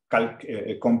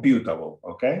computable.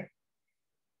 Okay.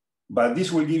 But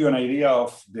this will give you an idea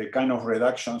of the kind of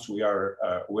reductions we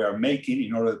are making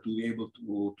in order to be able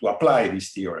to apply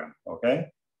this theorem,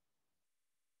 okay?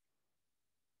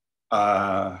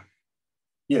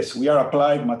 Yes, we are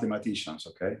applied mathematicians,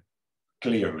 okay?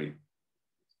 Clearly.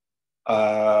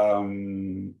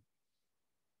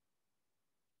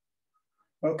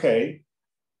 Okay.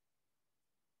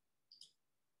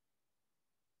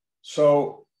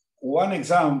 So one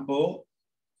example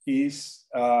is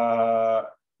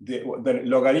the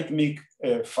logarithmic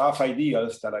Pfaff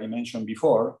ideals that I mentioned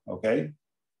before, okay?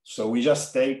 So we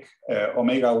just take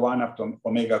omega 1 up to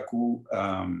omega q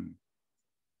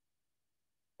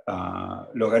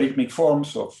logarithmic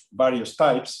forms of various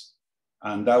types,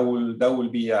 and that will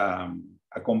be a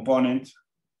component,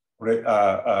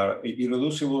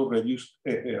 irreducible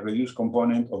reduced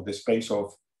component of the space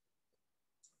of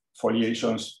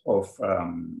foliations of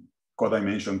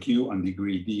codimension Q and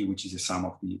degree D, which is the sum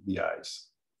of the i's.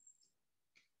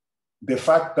 The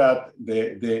fact that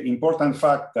the important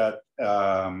fact that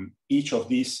each of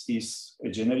these is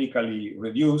generically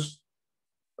reduced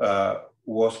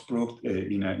was proved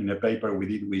in a paper we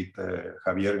did with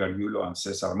Javier Gargiulo and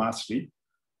Cesar Masri.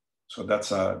 So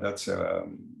that's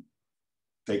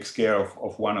takes care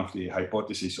of one of the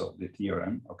hypotheses of the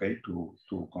theorem, okay, to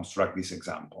construct this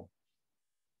example.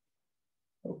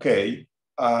 Okay.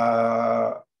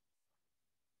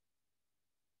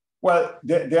 Well,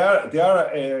 there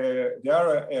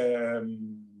are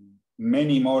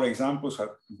many more examples that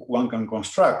one can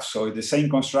construct. So the same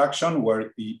construction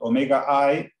where the omega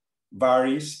I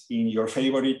varies in your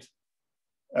favorite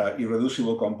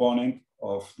irreducible component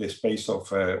of the space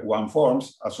of one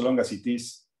forms, as long as it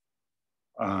is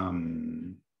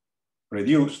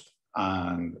reduced,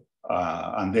 and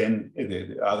then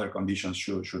the other conditions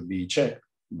should be checked.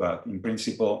 But in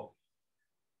principle,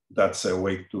 that's a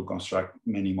way to construct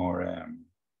many more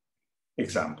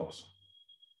examples.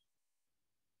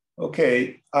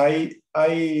 Okay, let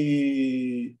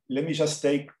me just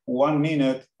take 1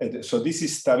 minute. So this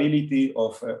is stability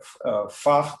of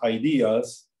FAF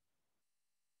ideals.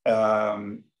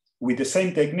 With the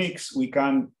same techniques, we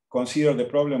can consider the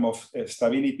problem of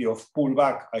stability of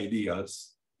pullback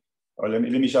ideals. Or let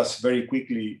me just very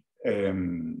quickly.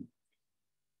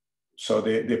 So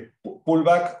the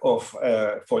pullback of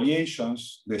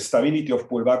foliations, the stability of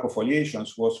pullback of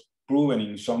foliations was proven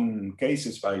in some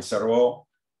cases by Servo,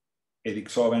 Eric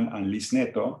Soben, and Liz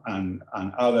Neto, and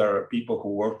other people who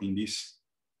worked in this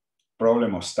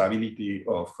problem of stability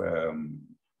of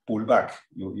pullback.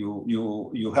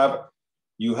 You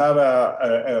have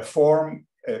a form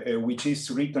which is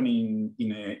written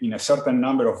in a certain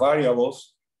number of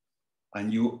variables,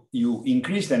 and you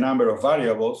increase the number of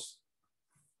variables,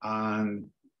 and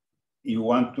you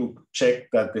want to check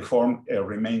that the form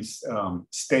remains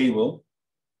stable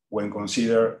when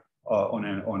considered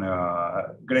on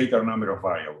a greater number of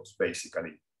variables,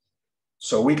 basically.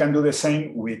 So we can do the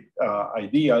same with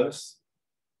ideals,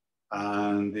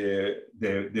 and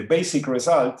the basic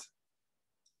result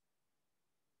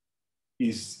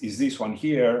is this one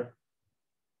here.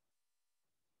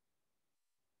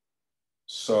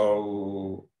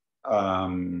 So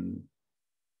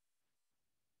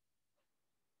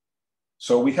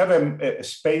so we have a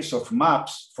space of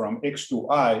maps from X to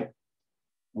I.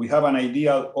 We have an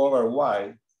ideal over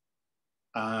Y.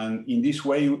 And in this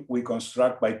way, we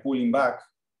construct, by pulling back,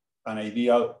 an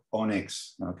ideal on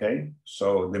X, okay?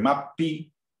 So the map P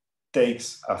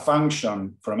takes a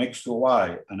function from X to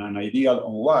Y and an ideal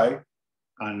on Y,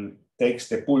 and takes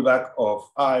the pullback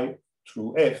of I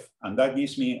through F, and that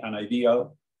gives me an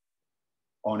ideal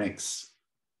on X,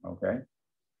 okay?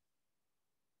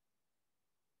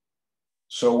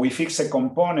 So we fix a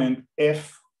component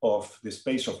F of the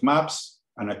space of maps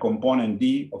and a component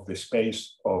D of the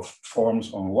space of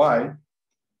forms on Y,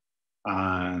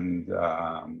 and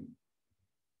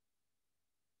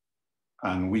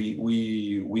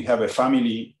we have a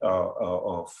family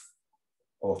of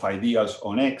ideals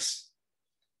on X.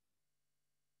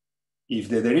 If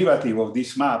the derivative of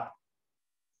this map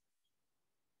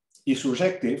is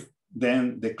surjective,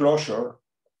 then the closure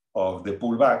of the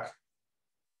pullback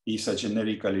is a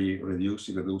generically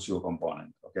reducible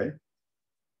component, okay?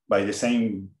 By the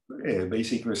same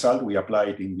basic result, we apply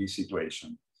it in this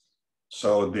situation.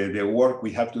 So the work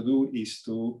we have to do is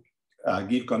to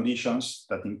give conditions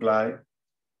that imply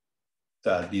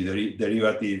that the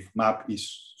derivative map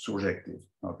is surjective,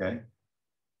 okay?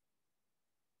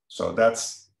 So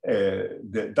that's,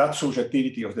 that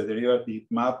subjectivity of the derivative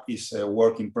map is a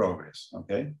work in progress,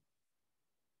 okay?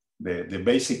 The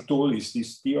basic tool is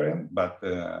this theorem, but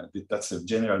that's a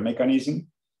general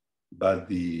mechanism, but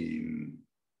the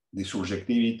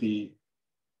subjectivity,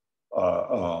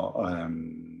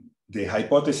 the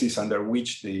hypothesis under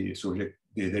which the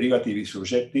derivative is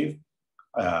surjective,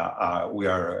 we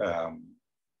are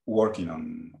working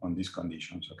on these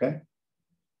conditions, okay?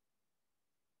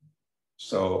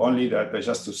 So only that,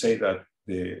 just to say that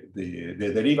the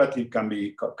derivative can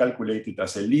be calculated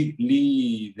as a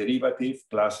Lie derivative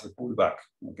plus a pullback,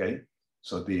 okay?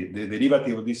 So the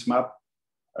derivative of this map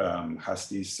has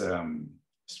this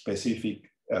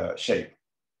specific shape.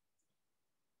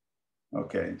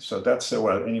 Okay, so that's,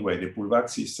 well, anyway, the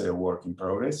pullbacks is a work in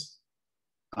progress.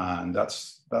 And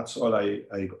that's all I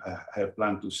have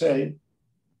planned to say.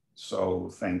 So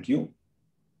thank you.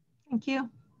 Thank you.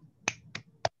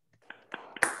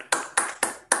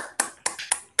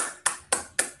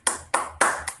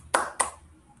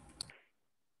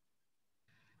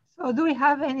 So do we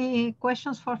have any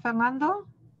questions for Fernando?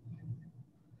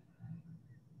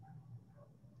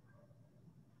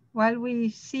 While we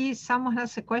see someone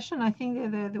has a question, I think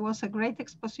that there was a great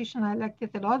exposition. I liked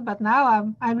it a lot, but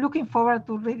now I'm looking forward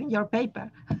to reading your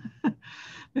paper.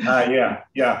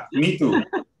 Yeah, me too.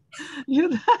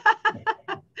 You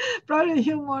probably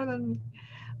you more than me.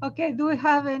 Okay, do we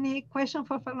have any question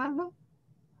for Fernando?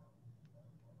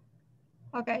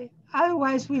 Okay,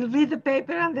 otherwise we'll read the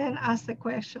paper and then ask the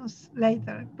questions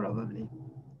later, probably.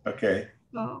 Okay.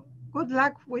 So good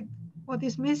luck with what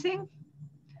is missing.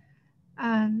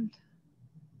 And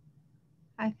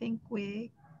I think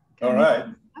we can. All right.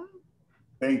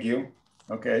 Thank you.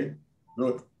 Okay,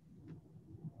 good.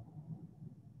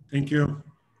 Thank you.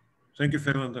 Thank you,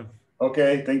 Fernando.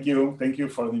 Okay, thank you. Thank you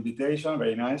for the invitation.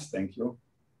 Very nice. Thank you.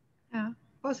 Yeah,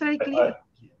 it was very clear.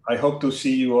 I hope to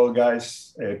see you all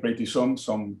guys pretty soon,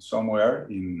 somewhere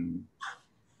in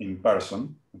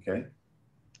person. Okay.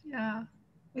 Yeah,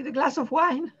 with a glass of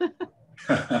wine.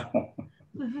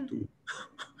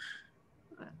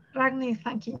 Ragni,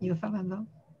 thanking you, Fernando.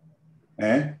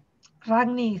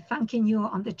 Ragni thanking you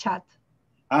on the chat.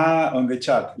 Ah, on the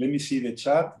chat. Let me see the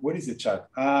chat. Where is the chat?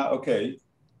 Ah, okay.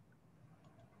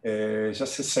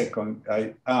 Just a second.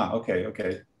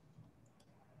 Okay.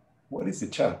 What is the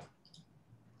chat?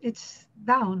 It's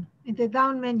down in the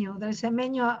down menu. There's a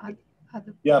menu at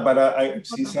the Yeah, but I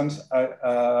see some.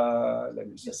 Let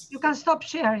me see. You can stop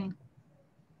sharing.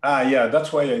 Ah, yeah,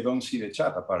 that's why I don't see the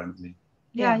chat apparently.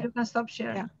 Yeah, you can stop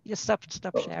sharing. Yeah, you stop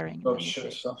sharing.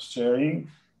 Stop sharing.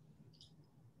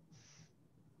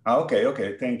 Ah,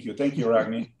 okay. Thank you,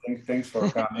 Ragni. Thanks for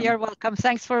coming. You're welcome.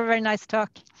 Thanks for a very nice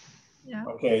talk. Yeah.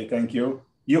 Okay, thank you.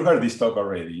 You heard this talk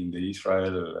already in the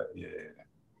Israel.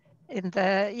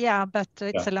 But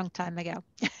it's a long time ago.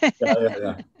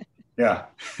 Yeah.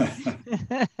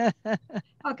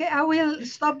 Okay, I will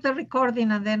stop the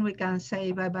recording and then we can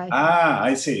say bye-bye. Ah,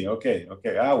 I see. Okay.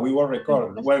 Ah, we were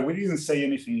recording. Well, we didn't say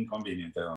anything inconvenient.